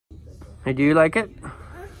Hey, do you like it?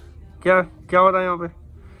 क्या क्या हो रहा है यहाँ पे?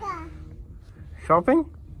 Shopping?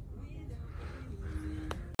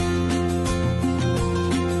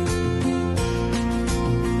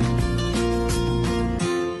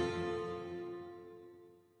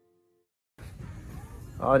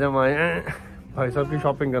 आज हम आए हैं भाई साहब की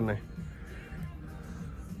शॉपिंग करने।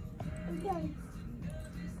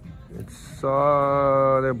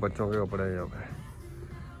 सारे बच्चों के कपड़े हैं यहाँ पे।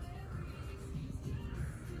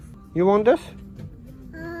 You want this?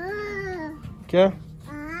 क्या?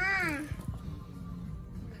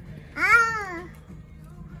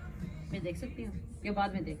 मैं देख सकती हूँ या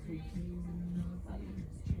बाद में देखती हूँ?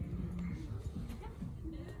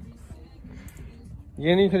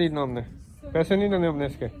 ये नहीं खरीदना हमने, पैसे नहीं देने हमने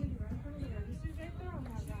इसके।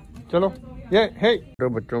 चलो ये है तो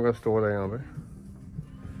बच्चों का स्टोर है यहाँ पे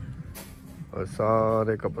और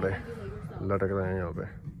सारे कपड़े लटक रहे हैं यहाँ पे।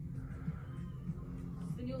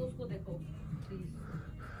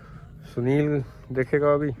 सुनील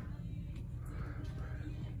देखेगा अभी।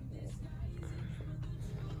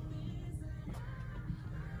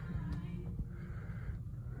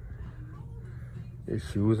 ये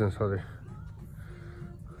शूज हैं सारे।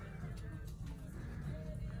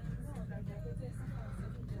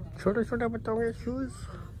 छोटे छोटे बच्चों के शूज।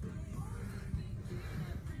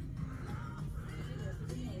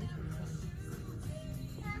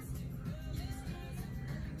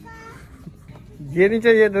 ये नहीं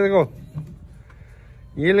चाहिए तेरे को,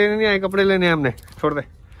 ये लेने नहीं आए, कपड़े लेने हैं हमने। छोड़ दे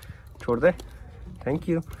छोड़ दे, थैंक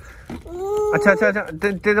यू। अच्छा अच्छा अच्छा,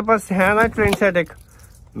 तेरे पास है ना ट्रेन सेट एक?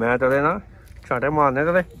 मैं तेरे ना छाटे मारने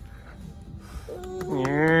तेरे।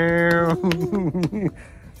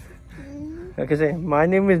 कैसे? My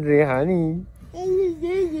name is रेहानी।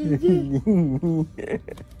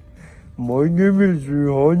 My name is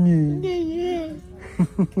रेहानी।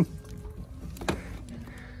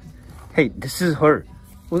 Hey, this is her.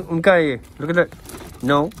 उनका ये, look at that.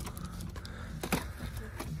 No.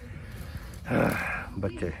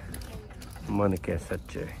 बच्चे मन के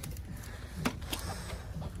सच्चे।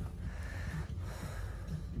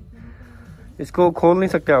 इसको खोल नहीं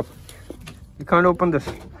सकते आप। You can't open this.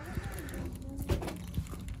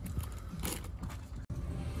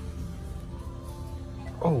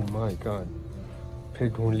 Oh my God.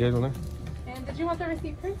 फिर ढूंढ लिया तूने। And did you want the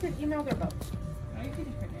receipt printed, emailed, or both?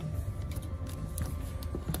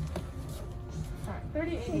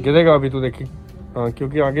 गिरेगा अभी, तू देखी। हाँ,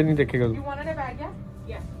 क्योंकि आगे नहीं देखेगा तू। You wanted a bag, yeah?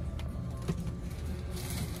 Yeah.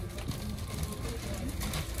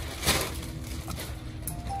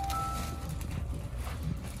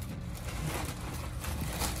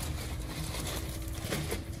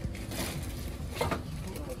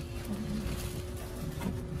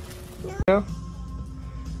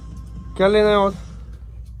 क्या लेना है और?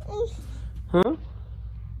 हाँ?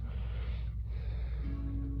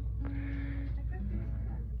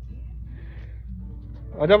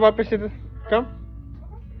 आजा वापस इधर, कम।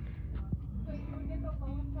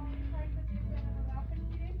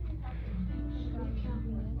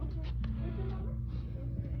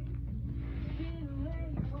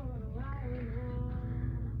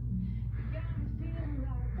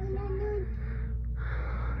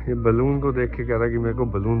 ये बलून को देख के कह रहा कि मेरे को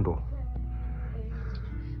बलून दो।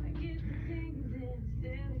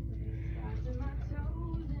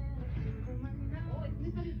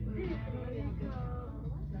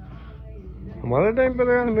 हमारे टाइम पे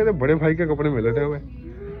यार मेरे बड़े भाई के कपड़े मिले थे हमें।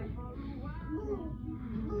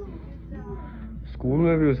 स्कूल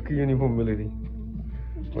में भी उसकी यूनिफॉर्म मिली थी।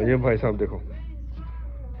 और ये भाई साहब देखो,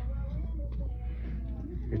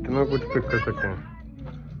 इतना कुछ पिक कर सकते हैं।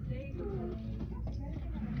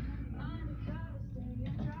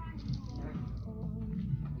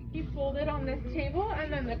 You fold it on this table,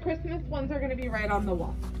 and then the Christmas ones are going to be right on the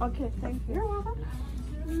wall. Okay, thank you. You're welcome.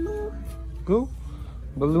 Go.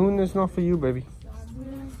 Balloon is not for you, baby.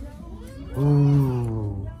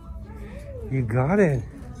 Ooh, you got it.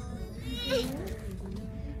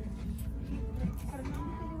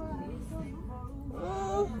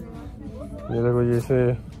 ये देखो, जैसे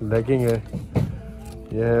lagging है,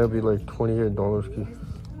 ये है अभी like $28 की।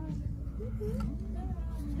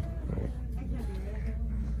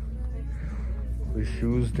 अभी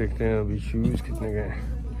shoes देखते हैं, अभी शूज कितने के हैं।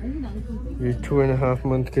 ये 2.5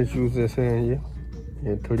 month के शूज जैसे हैं ये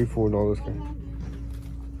 $34 के।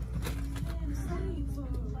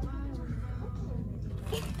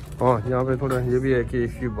 हाँ, यहाँ पे थोड़ा ये भी है कि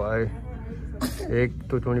इफ़ यू बाय, एक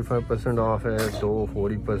तो 25% ऑफ है, 2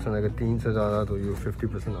 40%, अगर 3 से ज़्यादा तो ये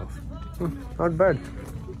 50% ऑफ। नॉट बैड,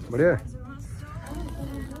 बढ़िया है।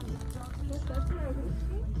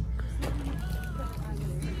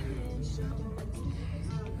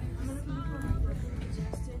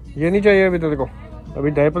 ये नहीं चाहिए अभी तेरे को, अभी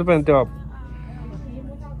डायपर पहनते हो आप।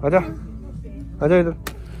 आजा आजा इधर।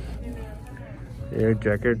 ये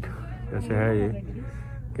जैकेट ऐसे है, ये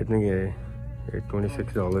कितने की है? ये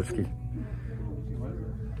 $26 की।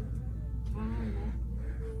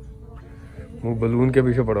 वो बलून के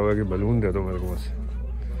पीछे पड़ा हुआ है कि बलून दे दो मेरे को बस।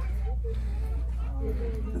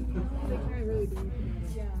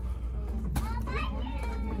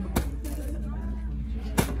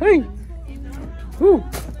 Hey!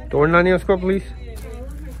 तोड़ना नहीं उसको प्लीज।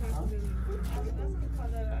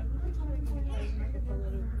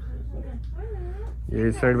 ये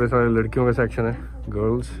इस साइड पे सारे लड़कियों का सेक्शन है,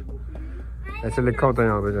 गर्ल्स। ऐसे लिखा होता है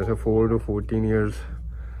यहाँ पे जैसे 4 to 14 years,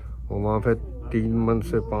 और वहाँ पे 3 मंथ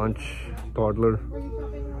से 5 टॉडलर,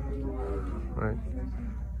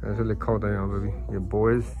 ऐसे लिखा होता है यहाँ पे भी। ये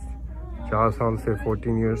बॉयज 4 साल से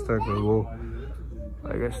 14 years तक, और वो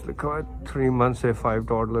आई गेस लिखा है 3 मंथ से 5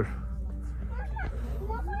 टॉडलर।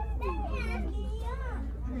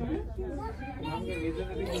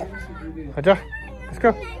 अच्छा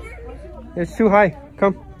इसका It's too high.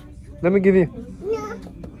 Come, let me give you.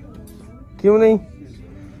 क्यों नहीं?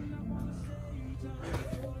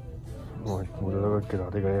 मुझे लगा गिरा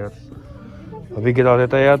देगा यार, अभी गिरा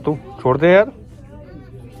देता है यार। तू छोड़ दे यार।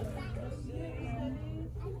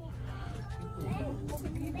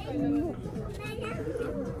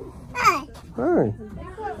 Hi.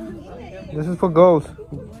 This is for girls.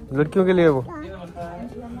 लड़कियों के लिए वो।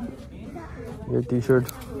 ये टी शर्ट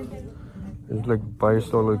इज लाइक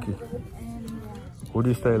 $22 की,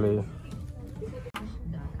 हुडी स्टाइल है ये।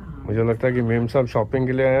 मुझे लगता है कि मेम साहब शॉपिंग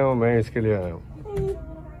के लिए आए हो, मैं इसके लिए आया हूँ।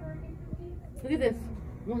 Look at this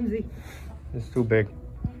onesie. It's too big.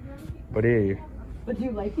 बड़ी है ये। But do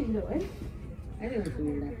you like it though? I think it's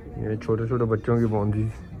weird actually. ये छोटे छोटे बच्चों की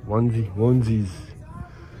वनजीज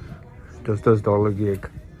 $10 की एक,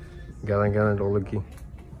 $11 की।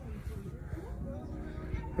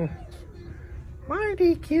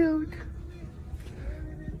 Mighty cute.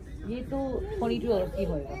 ये तो $22 की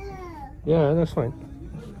होएगा। Yeah, that's fine.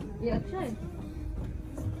 ये अच्छा है।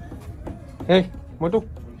 Hey, मोटू।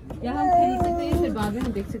 या हम खरीद सकते हैं, फिर बाद में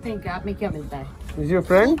हम देख सकते हैं कि आप में क्या मिलता है। Is your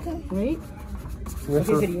friend? Right?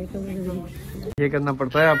 Okay, ये करना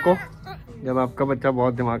पड़ता है आपको जब आपका बच्चा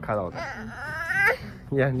बहुत दिमाग खा रहा होता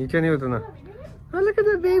है। या नीचे नहीं उतरना। Oh, look at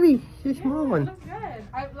that baby. She's small one.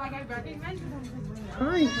 I recognize them.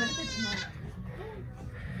 Hi.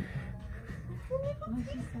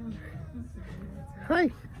 Hi.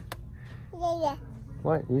 Yeah.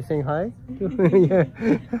 What? You saying hi? Yeah.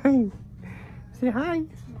 Hi. Say hi.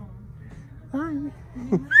 Hi.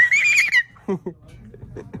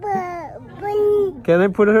 Can I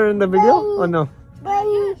put her in the video or no?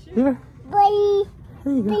 Yeah. There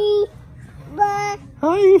you go.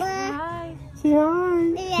 Hi. Hi. Say hi.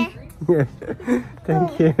 Yeah.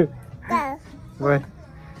 Thank you. Bye.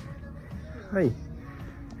 Hi.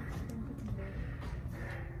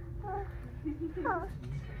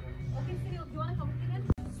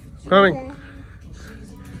 Coming.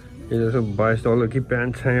 ये जैसे $22 की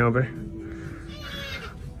pants हैं यहाँ पे।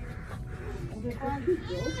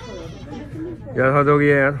 यार हद हो गई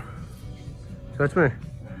है यार, सच में।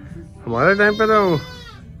 हमारे टाइम पे तो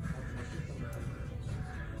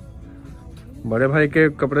बड़े भाई के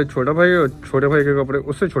कपड़े छोटा भाई, और छोटे भाई के कपड़े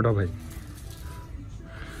उससे छोटा भाई।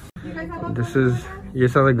 दिस इज, ये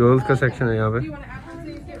सारा गर्ल्स का सेक्शन है यहाँ पे।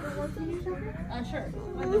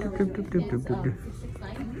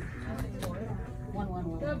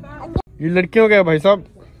 ये लड़कियों का है भाई साहब।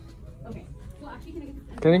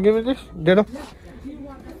 करेंगे मुझे दे दो,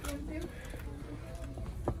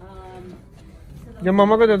 ये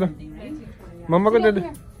मामा को दे दो, मामा को दे दो।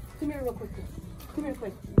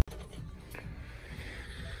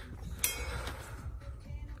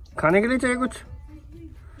 खाने के लिए चाहिए कुछ?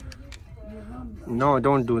 No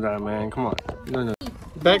don't do that man, come on. No no,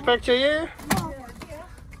 backpack चाहिए?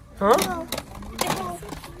 हाँ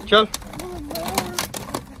चल।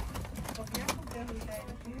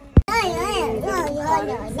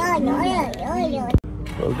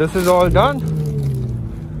 Well, this is all done.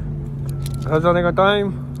 घर जाने का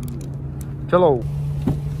टाइम, चलो।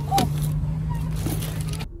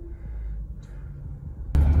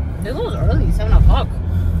 It was early, 7 o'clock.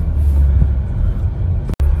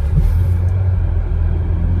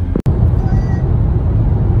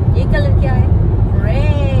 ये कलर क्या है? Red.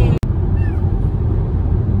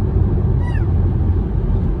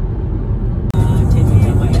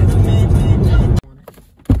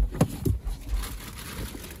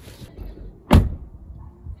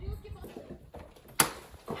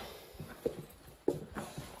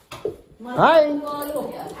 Hi.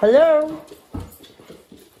 Hello.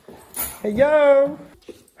 Hello.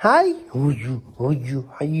 Hi. Who you?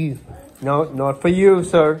 How you? No, not for you,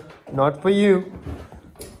 sir. Not for you.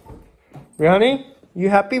 Rihani, you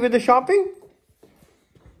happy with the shopping?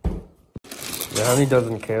 Rihani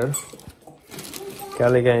doesn't care. क्या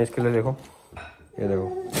लेके आए इसके लिए? देखो, ये देखो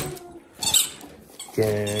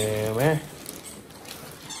क्या मैं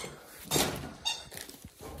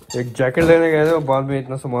एक जैकेट लेने गए थे और बाद में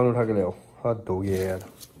इतना सामान उठा के ले आओ। हाथ धो गए यार।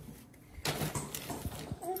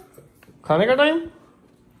 खाने का टाइम,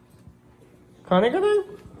 खाने का टाइम।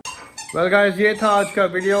 वेल गाइस, ये था आज का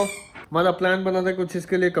वीडियो। हमारा प्लान बना था कुछ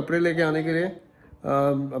इसके लिए कपड़े लेके आने के लिए।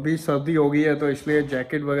 अभी सर्दी हो गई है तो इसलिए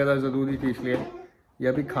जैकेट वगैरह ज़रूरी थी, इसलिए ये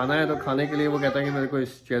अभी खाना है तो खाने के लिए वो कहता है कि मेरे को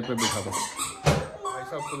इस चेयर पे बिठा दो। भाई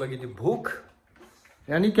साहब को लगी थी भूख।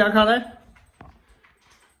 यानी क्या खा रहा है?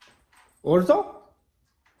 ओरजो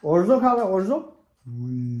खा रहा है, ओरजो।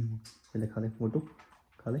 पहले खा ले मोटू,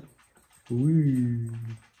 खा ले।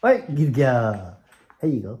 ओए गिर गया।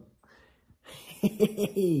 Here you go.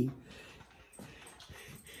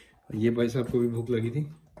 ये भाई साहब को भी भूख लगी थी,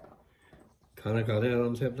 खाना खा रहे हैं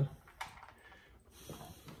आराम से अपना।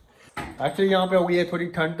 एक्चुअली यहाँ पे हो गई है थोड़ी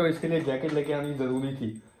ठंड तो इसके लिए जैकेट लेके आनी ज़रूरी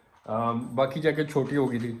थी। बाकी जैकेट छोटी हो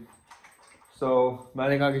गई थी, सो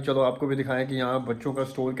मैंने कहा कि चलो आपको भी दिखाएं कि यहाँ बच्चों का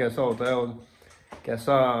स्टोर कैसा होता है और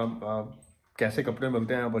कैसे कपड़े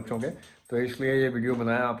मिलते हैं बच्चों के। तो इसलिए ये वीडियो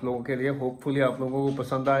बनाया आप लोगों के लिए। होपफुली आप लोगों को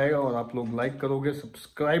पसंद आएगा और आप लोग लाइक करोगे,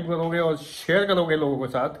 सब्सक्राइब करोगे और शेयर करोगे लोगों के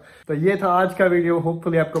साथ। तो ये था आज का वीडियो।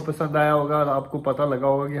 होपफुली आपको पसंद आया होगा और आपको पता लगा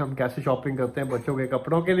होगा कि हम कैसे शॉपिंग करते हैं बच्चों के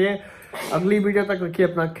कपड़ों के लिए। अगली वीडियो तक रखिए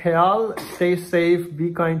अपना ख्याल। Stay safe,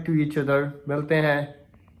 be kind to each other. मिलते हैं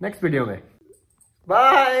नेक्स्ट वीडियो में।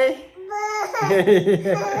 बाय।